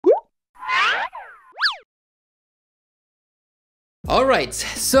Alright,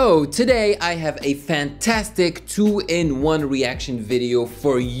 so today I have a fantastic 2-in-1 reaction video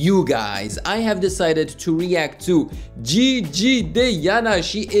for you guys. I have decided to react to Gigi Diana.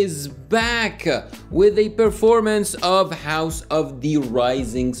 She is back with a performance of House of the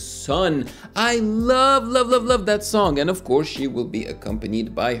Rising Sun. I love that song, and of course she will be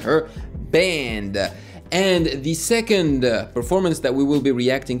accompanied by her band. And the second performance that we will be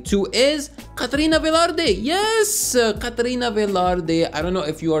reacting to is Katrina Velarde. Yes, Katrina Velarde. I don't know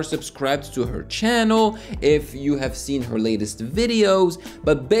if you are subscribed to her channel, if you have seen her latest videos,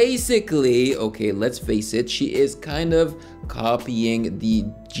 but basically, okay, let's face it, she is kind of copying the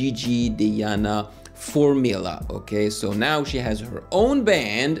Gigi Diana formula. Okay, so now she has her own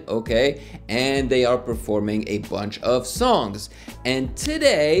band, okay, and they are performing a bunch of songs. And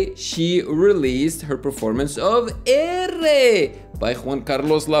today she released her performance of ERE by Juan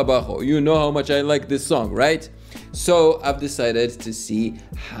Carlos Labajo. You know how much I like this song, right? So I've decided to see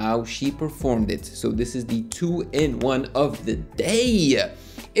how she performed it. So this is the 2-in-1 of the day.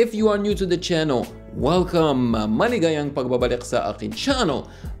 If you are new to the channel, welcome. Maligayang pagbabalik sa aking channel.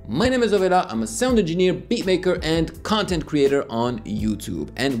 My name is Overa. I'm a sound engineer, beatmaker, and content creator on YouTube.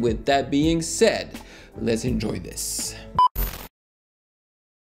 And with that being said, let's enjoy this.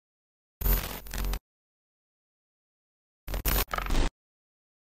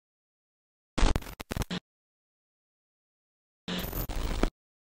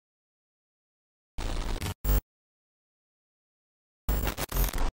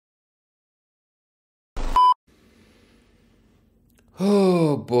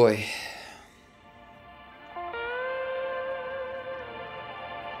 Oh boy.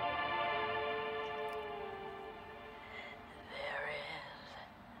 There is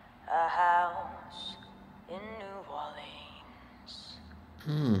a house in New Orleans.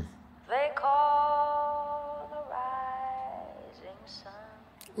 They call the rising sun.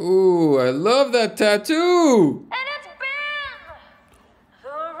 Ooh, I love that tattoo. And it's been the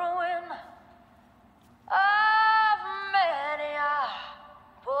ruin of many a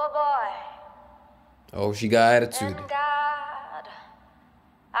poor boy. Oh, she got attitude. And God,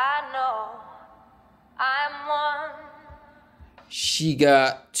 I know I'm one. She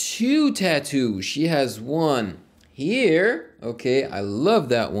got 2 tattoos. She has one here. Okay, I love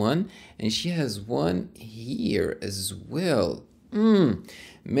that one. And she has one here as well.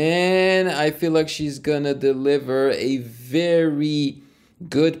 Man, I feel like she's gonna deliver a very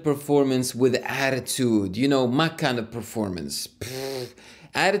good performance with attitude. You know, my kind of performance.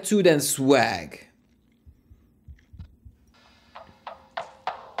 Attitude and swag.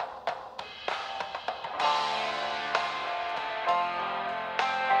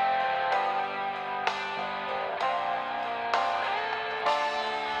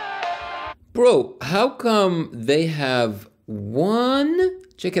 Bro, how come they have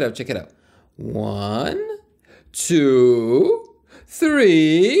check it out. 1, 2,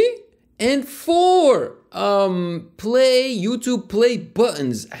 3, and 4 YouTube play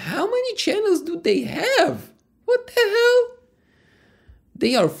buttons. How many channels do they have? What the hell?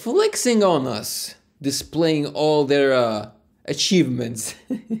 They are flexing on us, displaying all their achievements.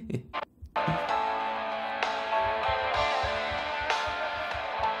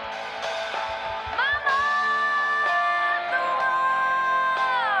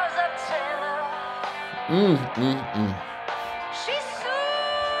 She sued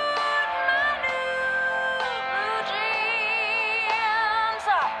my new jeans.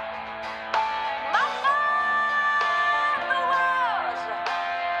 My father was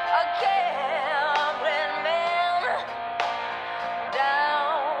a gambling man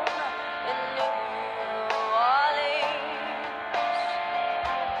down in New Orleans.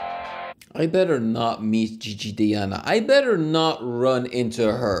 I better not meet Gigi Diana. I better not run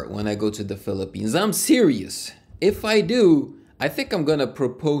into her when I go to the Philippines. I'm serious. If I do, I think I'm gonna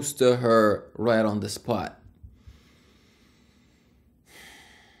propose to her right on the spot.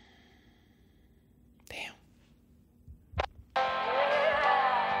 Damn.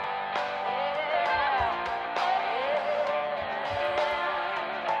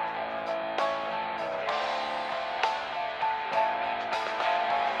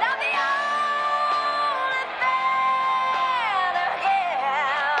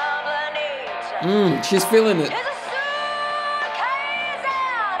 She's feeling it.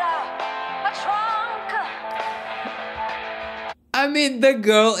 I mean, the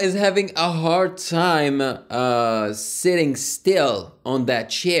girl is having a hard time sitting still on that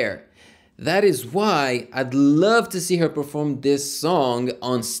chair. That is why I'd love to see her perform this song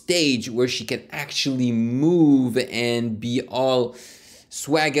on stage where she can actually move and be all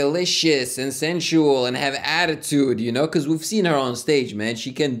swagalicious and sensual and have attitude, you know, because we've seen her on stage, man.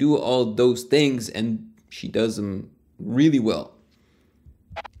 She can do all those things and she does them really well.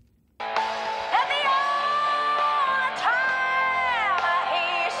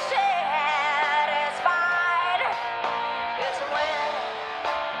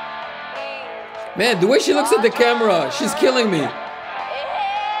 Man, the way she looks at the camera, she's killing me.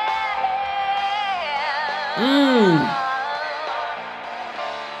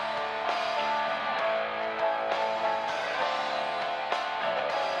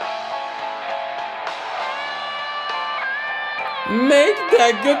 Make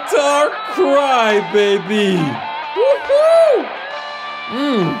that guitar cry, baby. Woohoo!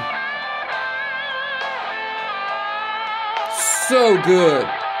 So good.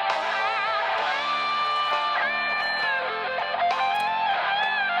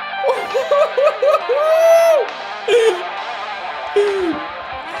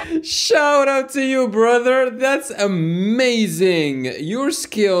 Shout out to you, brother. That's amazing. Your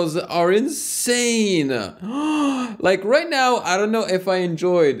skills are insane. Like right now, I don't know if I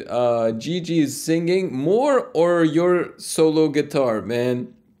enjoyed Gigi's singing more or your solo guitar,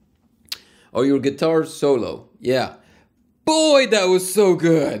 man. Or your guitar solo. Yeah. Boy, that was so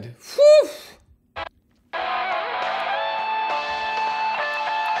good. Whew.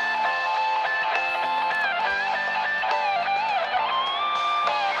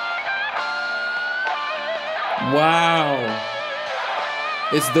 Wow,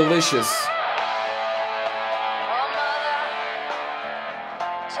 it's delicious. Oh, mother,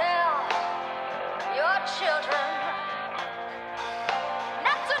 tell your children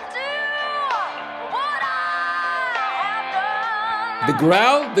not to do what I have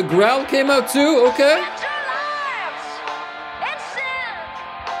done. The growl came out too, okay? Spend your lives in sin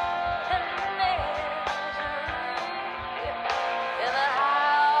and misery in the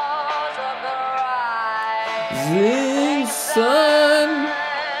house of the Zing Sun.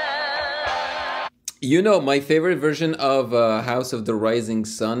 You know, my favorite version of House of the Rising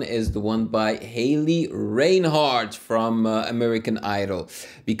Sun is the one by Haley Reinhardt from American Idol,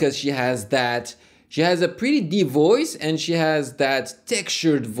 because she has a pretty deep voice and she has that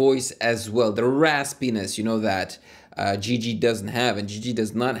textured voice as well, the raspiness, you know, that Gigi doesn't have, and Gigi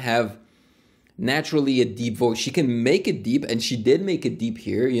does not have naturally a deep voice. She can make it deep, and she did make it deep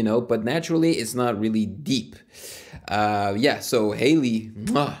here, you know, but naturally it's not really deep. Yeah, so Haley,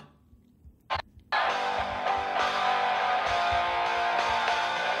 mwah.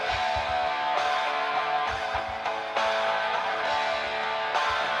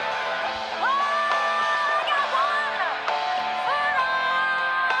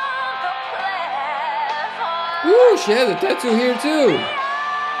 Woo, she has a tattoo here too.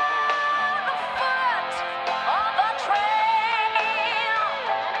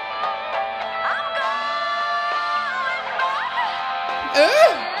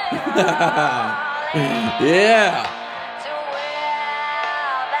 Yeah.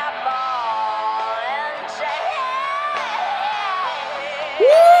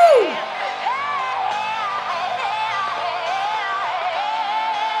 Woo!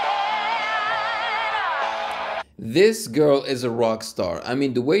 This girl is a rock star. I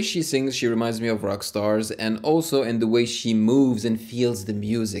mean, the way she sings, she reminds me of rock stars, and also in the way she moves and feels the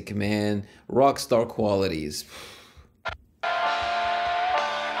music, man. Rock star qualities.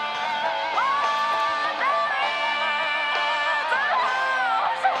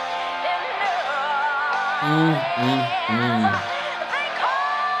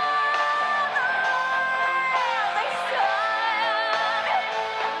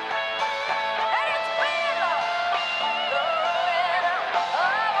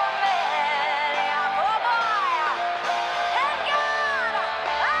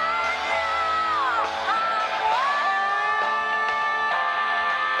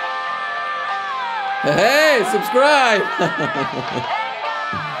 Hey, subscribe!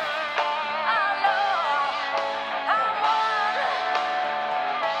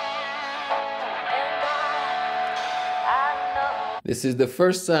 This is the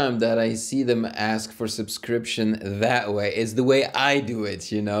first time that I see them ask for subscription that way. It's the way I do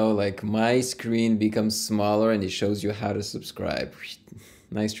it, you know, like my screen becomes smaller and it shows you how to subscribe.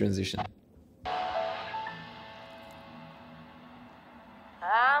 Nice transition.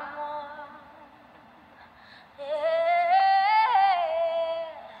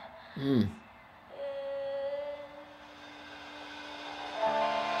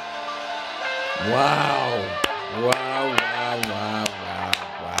 Wow. Wow, wow, wow, wow,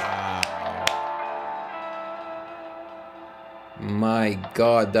 wow. My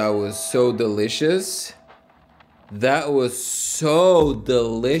God, that was so delicious. That was so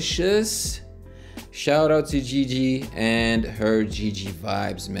delicious. Shout out to Gigi and her Gigi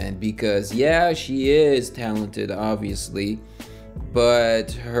vibes, man, because yeah, she is talented, obviously,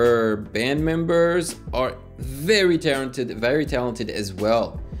 but her band members are very talented as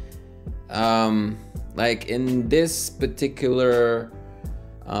well. Like in this particular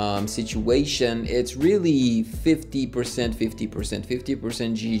situation, it's really 50%,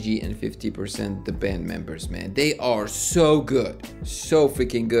 50% Gigi and 50% the band members, man. They are so good, so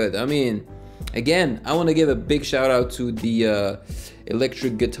freaking good. I mean, again, I want to give a big shout out to the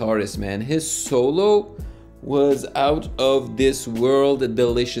electric guitarist, man. His solo was out of this world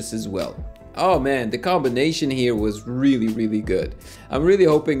delicious as well. Oh man, the combination here was really good. I'm really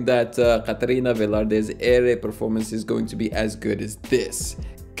hoping that Katrina Velarde's ERE performance is going to be as good as this,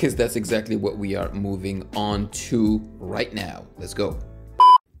 because that's exactly what we are moving on to right now. Let's go.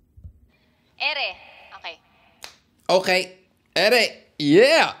 ERE. Okay. Okay, ERE.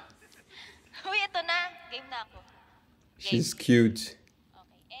 Yeah. Uy, ito na. Game na ako. She's cute.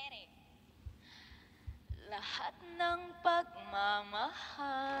 Okay, ERE. Lahat ng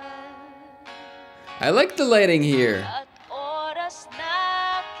pagmamahal I like the lighting here. at oras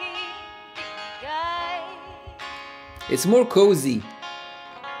na aking bigay, It's more cozy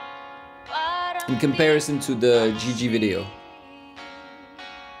parang in comparison to the Gigi video.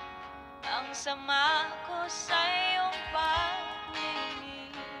 ang sama ko sa iyong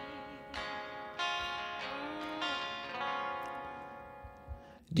pag-ibig.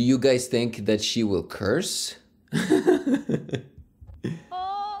 Do you guys think that she will curse?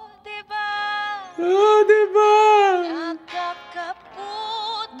 Oh, diba? Oh, diba?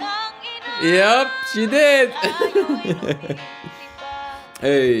 Nakakaputang ina. Yep, she did. Tayo'y lumilipad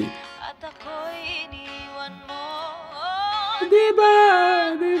Hey. at ako'y iniwan mo. Diba?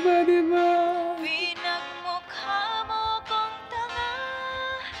 Diba? Pinagmukha mo kong tanga.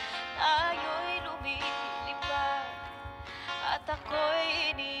 Tayo'y lumilipad at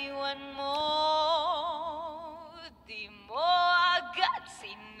ako'y iniwan mo. Di mo agad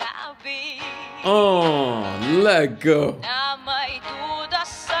sinabi Oh, let go. na may duda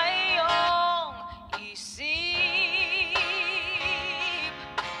sa iyong isip.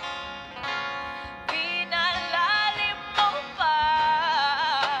 Pinalalim mo pa.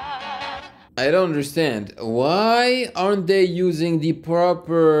 I don't understand. Why aren't they using the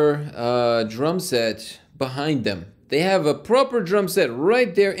proper drum set behind them? They have a proper drum set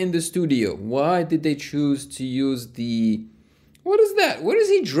right there in the studio. Why did they choose to use the... What is that? What is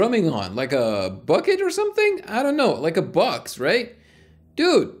he drumming on? Like a bucket or something? I don't know. Like a box, right?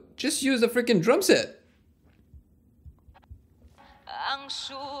 Dude, just use a freaking drum set. Ang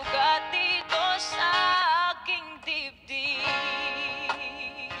sugat dito sa aking dibdib.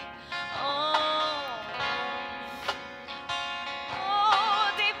 Oh,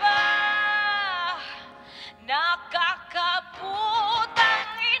 diba?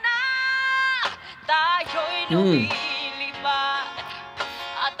 Nakakaputang ina. Tayo'y lumilipad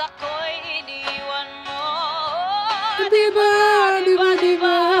at ako'y iniwan mo. Diba?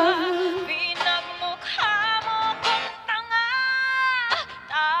 Pinagmukha mo kong tanga.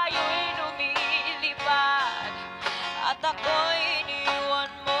 Tayo'y lumilipad at ako'y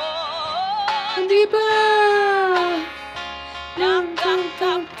iniwan mo. Diba?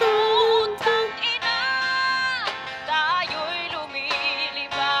 Nakakaputang ina. Tayo'y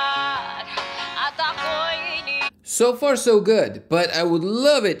lumilipad at ako'y iniwan. So far, so good, but I would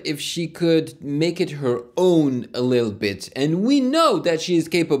love it if she could make it her own a little bit. And we know that she is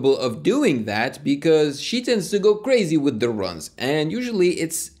capable of doing that because she tends to go crazy with the runs. And usually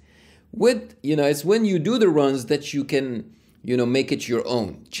it's it's when you do the runs that you can, make it your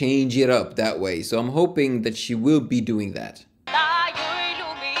own, change it up that way. So I'm hoping that she will be doing that. Tayo'y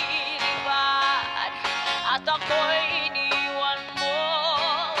lumilipad at ako'y iniwan mo.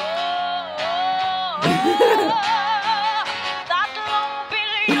 Tatlong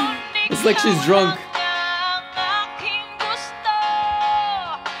bilyon It's like she's drunk. ang aking gusto.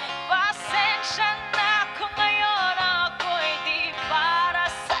 Pasensya na kung ngayon ako'y di para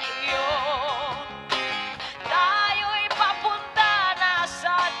sa'yo. Tayo'y papunta na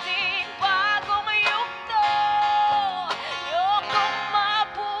sa ating bagong yugto. Ayokong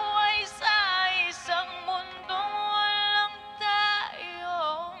mabuhay sa isang mundong walang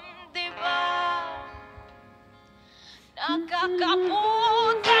tayo, diba?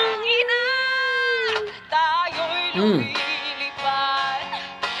 Nakakaputang ina. Tayo'y lumilipad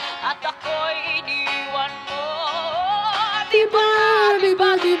at ako'y iniwan mo. Diba?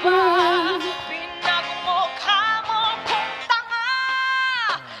 Pinagmukha mo kong tanga.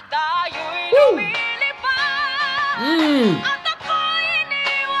 Tayo'y lumilipad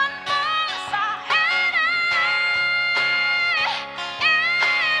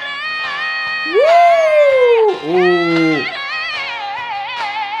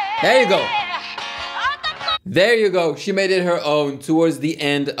There you go. There you go. She made it her own towards the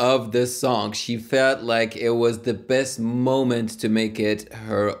end of the song. She felt like it was the best moment to make it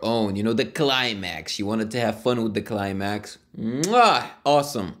her own. You know, the climax. She wanted to have fun with the climax. Mwah!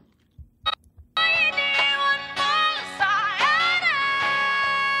 Awesome.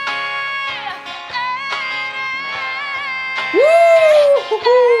 Woo!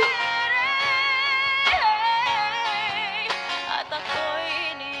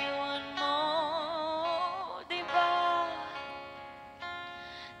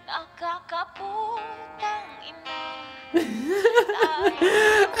 And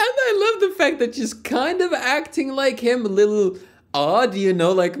I love the fact that she's kind of acting like him, a little odd, you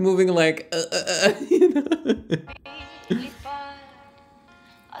know, like moving like, you know.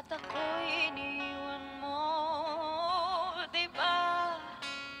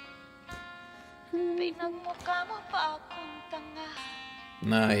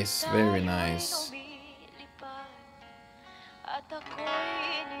 Nice, very nice.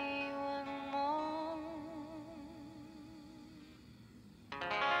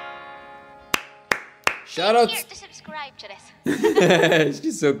 Shout out to subscribe to this.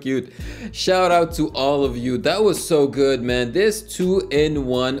 She's so cute. Shout out to all of you. That was so good, man. This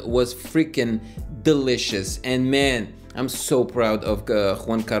 2-in-1 was freaking delicious. And man, I'm so proud of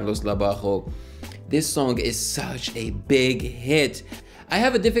Juan Carlos Labajo. This song is such a big hit. I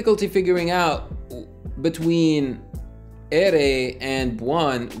have a difficulty figuring out between ERE and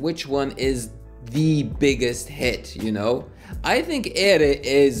Buon which one is the biggest hit, you know? I think ERE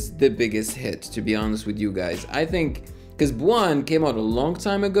is the biggest hit, to be honest with you guys. I think, because Buon came out a long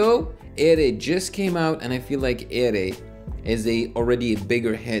time ago, ERE just came out, and I feel like ERE is already a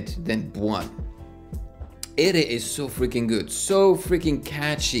bigger hit than Buon. ERE is so freaking good, so freaking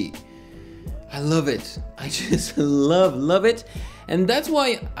catchy. I love it. I just love it. And that's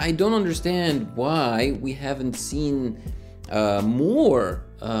why I don't understand why we haven't seen more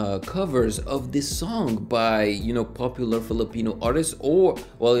covers of this song by, you know, popular Filipino artists, or,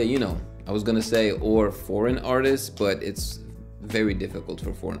 well, you know, I was gonna say or foreign artists, but it's very difficult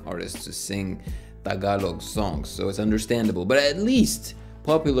for foreign artists to sing Tagalog songs, so it's understandable. But at least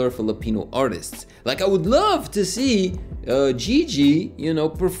popular Filipino artists. Like, I would love to see Gigi, you know,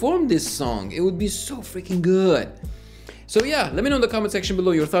 perform this song. It would be so freaking good. So yeah, let me know in the comment section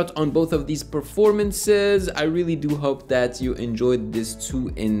below your thoughts on both of these performances. I really do hope that you enjoyed this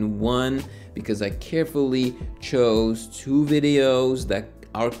 2-in-1 because I carefully chose 2 videos that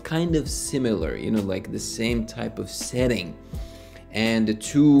are kind of similar, you know, like the same type of setting. And the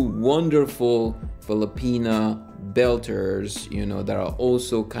 2 wonderful Filipina belters, you know, that are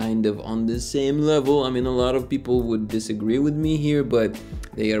also kind of on the same level. I mean, a lot of people would disagree with me here, but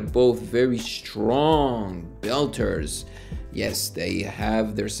they are both very strong belters. Yes, they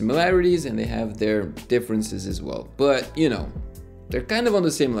have their similarities and they have their differences as well, but you know, they're kind of on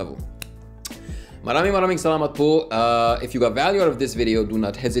the same level. Maraming salamat po. If you got value out of this video, do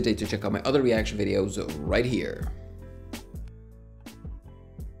not hesitate to check out my other reaction videos right here.